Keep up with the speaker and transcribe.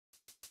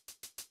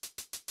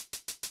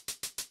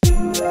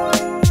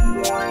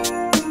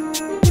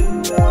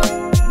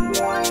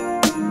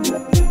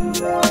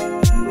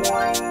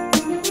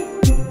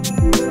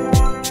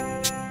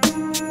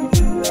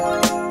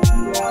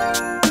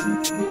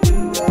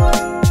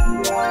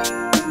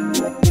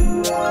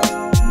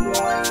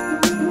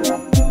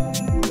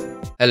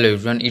Hello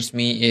everyone, it's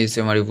me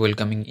ASM Arif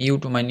welcoming you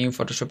to my new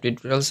Photoshop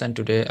tutorials, and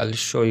today I'll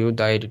show you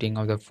the editing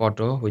of the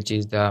photo, which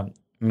is the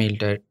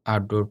male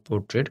outdoor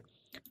portrait.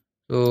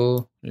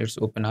 So let's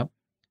open up.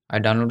 I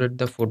downloaded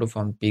the photo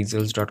from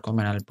pixels.com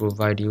and I'll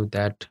provide you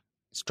that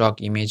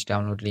stock image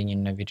download link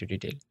in the video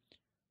detail.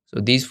 So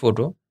this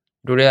photo,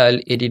 today I'll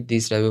edit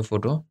this type of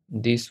photo.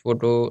 This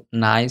photo,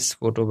 nice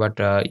photo,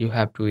 but you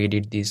have to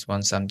edit this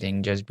one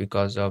something just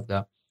because of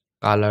the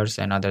colors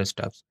and other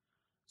stuff.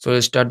 So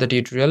let's start the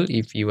tutorial.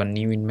 If you are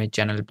new in my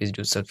channel, please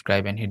do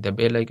subscribe and hit the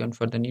bell icon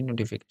for the new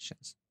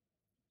notifications.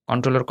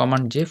 Control or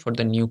Command J for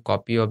the new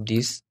copy of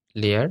this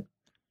layer.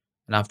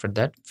 And after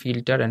that,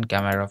 filter and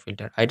camera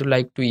filter. I do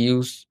like to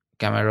use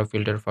camera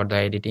filter for the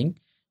editing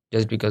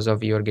just because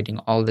of you are getting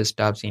all the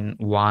stuffs in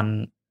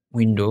one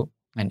window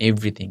and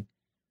everything.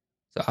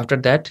 So after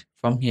that,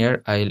 from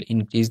here, I'll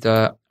increase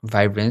the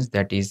vibrance,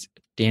 that is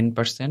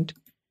 10%,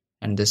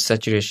 and the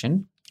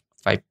saturation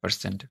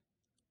 5%.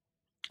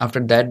 After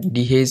that,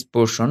 dehaze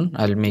portion,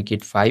 I'll make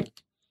it 5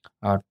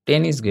 or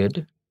 10 is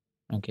good.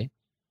 Okay,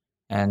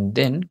 and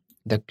then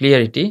the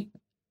clarity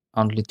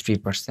only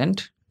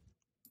 3%,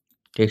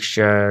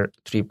 texture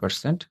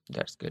 3%,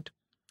 that's good.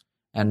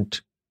 And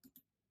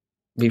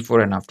before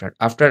and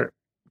after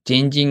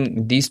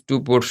changing these two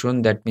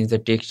portions, that means the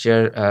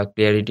texture,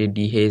 clarity,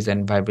 dehaze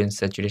and vibrance,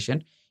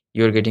 saturation,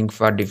 you're getting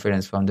far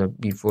difference from the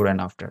before and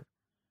after.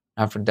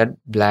 After that,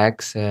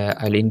 blacks,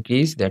 I'll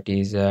increase, that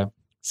is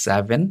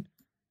 7,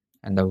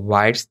 and the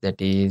whites, that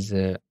is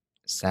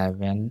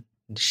 7,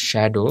 the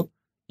shadow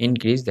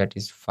increase, that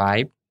is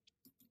 5,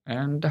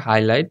 and the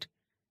highlight,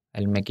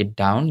 I'll make it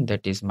down,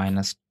 that is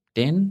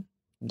 -10,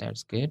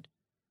 that's good.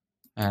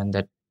 And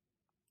that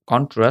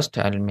contrast,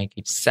 I'll make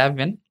it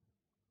 7,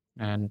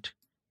 and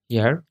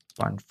here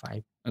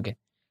 0.5. Okay,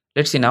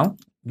 let's see now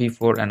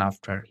before and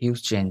after,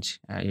 huge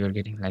change, you're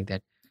getting like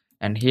that.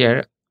 And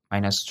here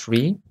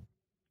 -3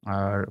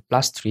 or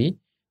 +3.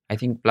 I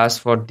think plus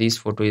for this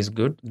photo is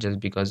good just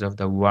because of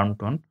the warm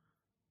tone.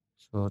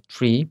 So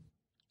 3,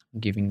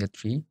 giving the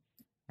 3,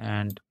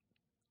 and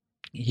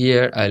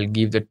here I'll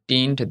give the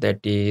tint,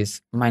 that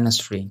is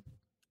 -3.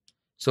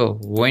 So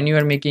when you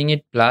are making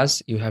it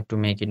plus, you have to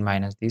make it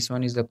minus. This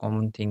one is the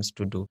common things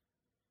to do.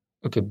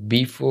 Okay,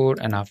 before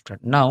and after.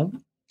 Now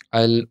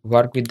I'll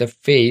work with the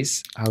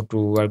face. How to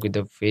work with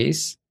the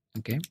face?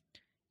 Okay,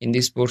 in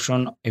this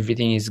portion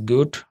everything is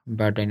good,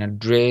 but in a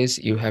dress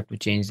you have to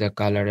change the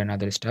color and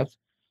other stuff.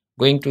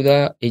 Going to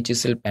the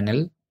HSL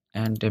panel,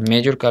 and the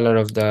major color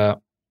of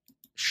the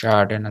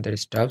shirt and other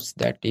stuffs,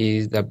 that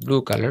is the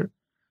blue color,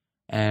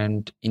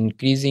 and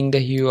increasing the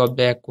hue of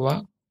the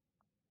aqua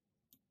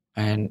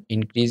and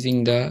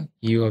increasing the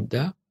hue of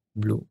the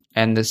blue,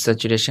 and the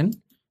saturation,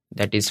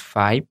 that is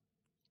 5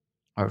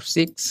 or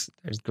 6,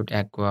 that's good.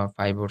 Aqua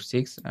 5 or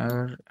 6,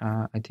 or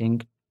I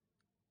think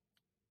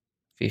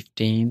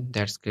 15,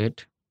 that's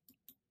good.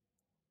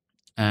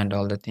 And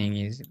all the thing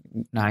is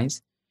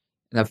nice.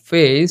 The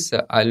face,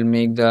 I'll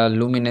make the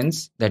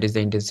luminance, that is the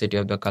intensity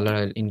of the color,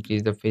 I'll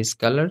increase the face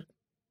color,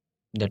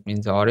 that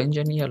means the orange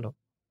and yellow.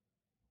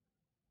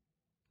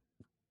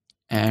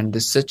 And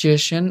the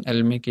saturation,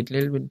 I'll make it a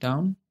little bit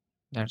down,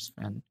 that's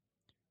fine.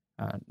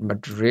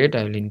 But red,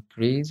 I'll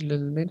increase a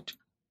little bit,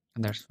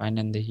 and that's fine.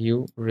 And the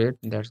hue red,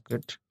 that's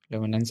good.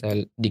 Luminance,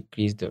 I'll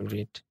decrease the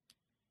red.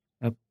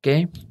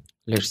 Okay,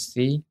 let's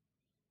see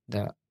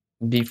the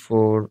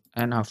before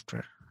and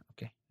after.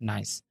 Okay,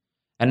 nice.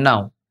 And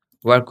now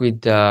work with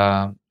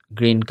the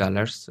green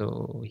color.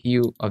 So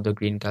hue of the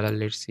green color,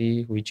 let's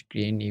see which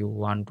green you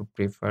want to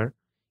prefer.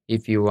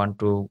 If you want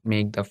to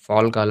make the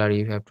fall color,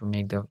 you have to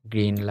make the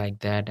green like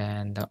that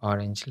and the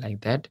orange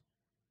like that.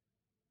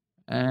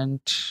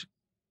 And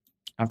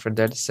after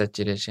that,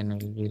 saturation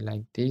will be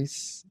like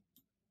this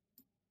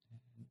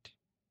and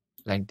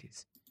like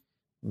this,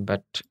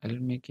 but I'll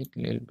make it a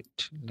little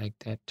bit like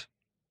that.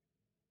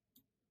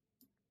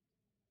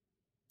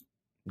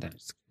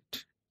 That's good.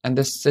 And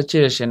the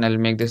saturation, I'll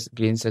make this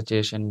green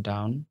saturation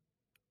down.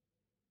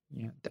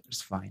 Yeah,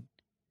 that's fine.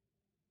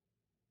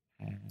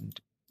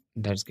 And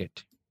that's good.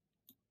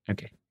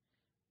 Okay.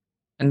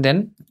 And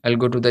then I'll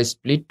go to the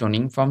split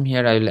toning. From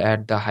here, I will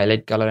add the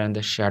highlight color and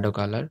the shadow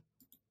color.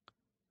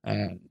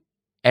 And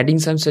adding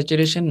some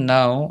saturation.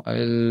 Now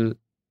I'll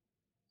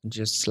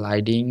just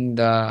sliding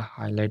the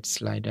highlight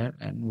slider,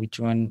 and which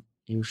one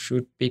you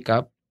should pick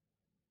up.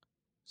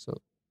 So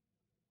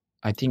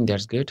I think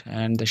that's good.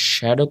 And the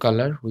shadow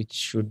color, which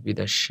should be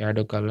the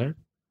shadow color.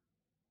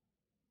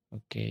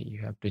 Okay,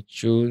 you have to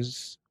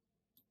choose.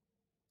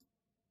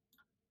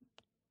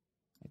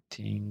 I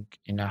think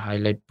in a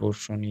highlight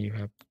portion you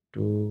have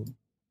to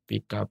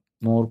pick up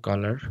more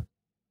color.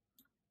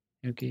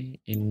 Okay,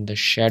 in the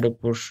shadow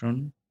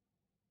portion,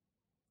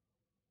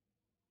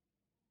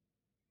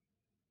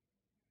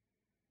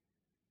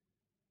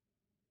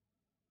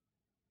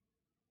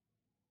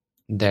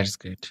 that's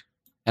great.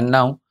 And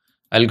now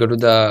I'll go to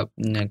the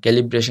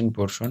calibration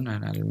portion,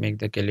 and I'll make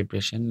the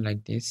calibration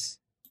like this.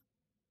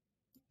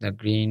 The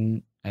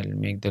green, I'll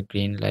make the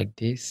green like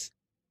this.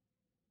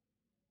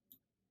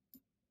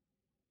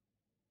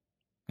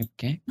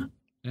 Okay,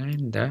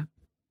 And the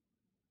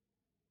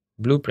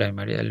blue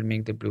primary, I'll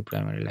make the blue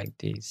primary like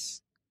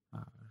this.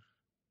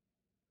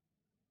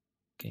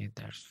 Okay,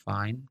 that's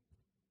fine.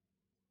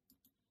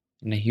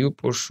 In the hue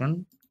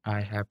portion,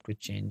 I have to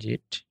change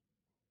it.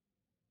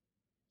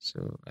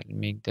 So I'll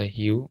make the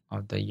hue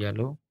of the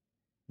yellow.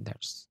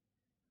 That's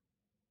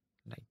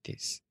like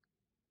this.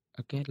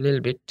 Okay, a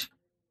little bit.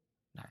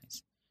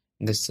 Nice.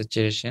 The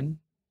saturation,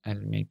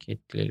 I'll make it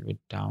a little bit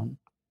down.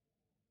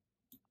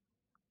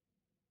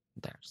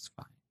 That's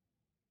fine.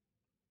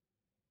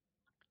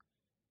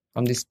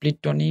 From the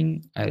split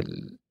toning, I'll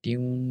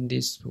tune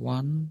this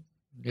one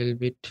a little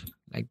bit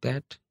like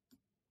that.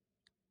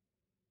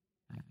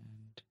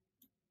 And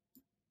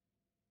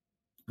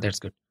that's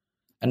good.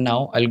 And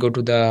now I'll go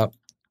to the,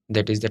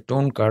 that is the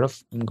tone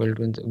curve. I'm going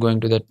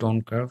to the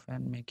tone curve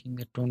and making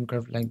the tone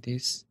curve like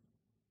this.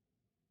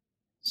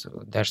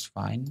 So that's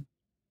fine.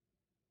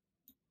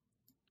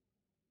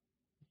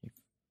 If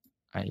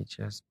I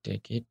just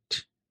take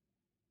it,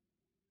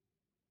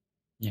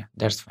 yeah,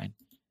 that's fine.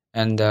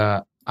 And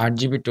the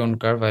RGB tone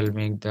curve, I'll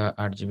make the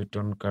RGB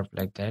tone curve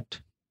like that.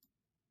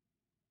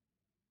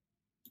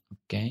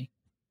 Okay.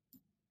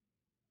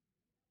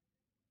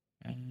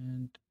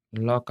 And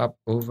lock up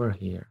over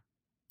here.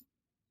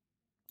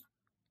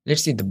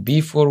 Let's see the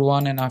before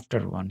one and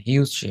after one,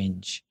 huge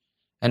change.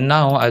 And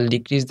now I'll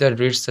decrease the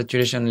red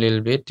saturation a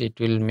little bit. It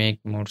will make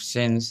more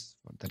sense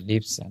for the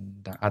lips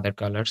and the other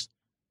colors.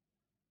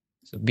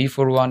 So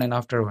before one and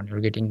after one, you're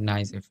getting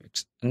nice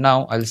effects.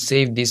 Now I'll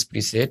save this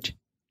preset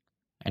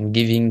and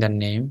giving the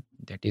name,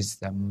 that is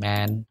the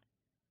man,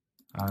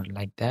 or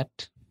like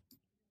that.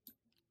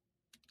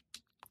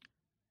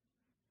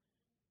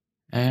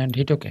 And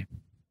hit OK.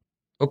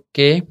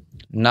 Okay,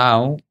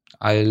 now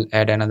I'll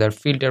add another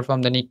filter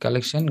from the Nik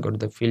collection. Go to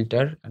the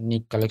filter,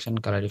 Nik collection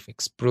color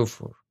effects Pro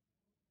 4.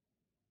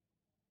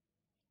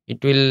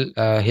 It will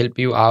help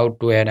you out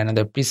to add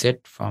another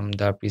preset from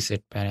the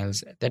preset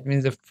panels. That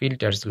means the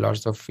filters,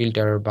 lots of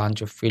filter,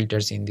 bunch of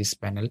filters in this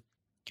panel.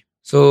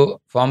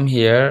 So from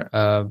here,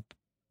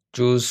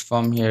 choose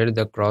from here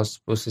the cross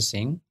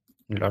processing.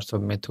 Lots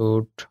of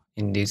method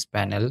in this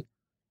panel.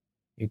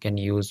 You can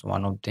use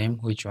one of them.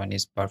 Which one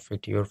is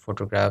perfect? Your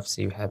photographs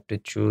you have to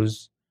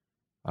choose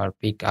or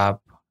pick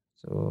up.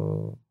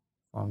 So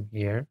from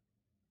here,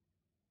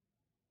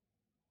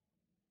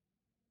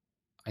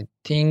 I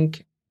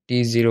think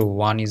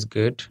T01 is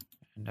good,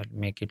 and I'll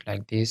make it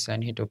like this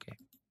and hit OK.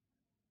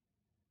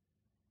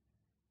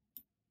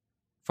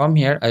 From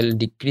here, I'll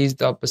decrease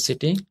the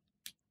opacity.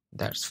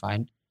 That's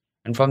fine.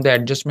 And from the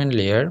adjustment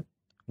layer,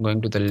 I'm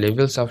going to the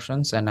levels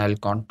options and I'll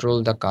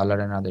control the color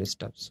and other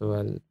stuff. So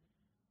I'll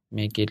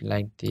make it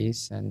like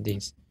this and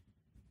this.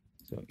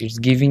 So it's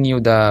giving you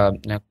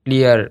the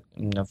clear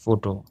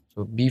photo.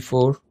 So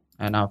before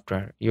and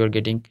after, you're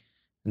getting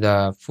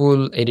the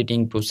full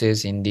editing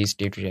process in this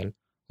tutorial.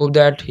 Hope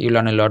that you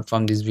learn a lot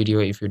from this video.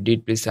 If you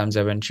did, please thumbs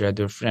up and share with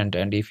your friend.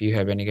 And if you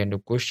have any kind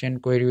of question,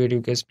 query, or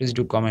request, please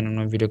do comment on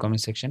my video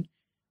comment section.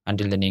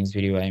 Until the next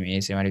video, I am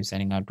ASM Arif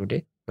signing out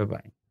today. Bye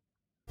bye.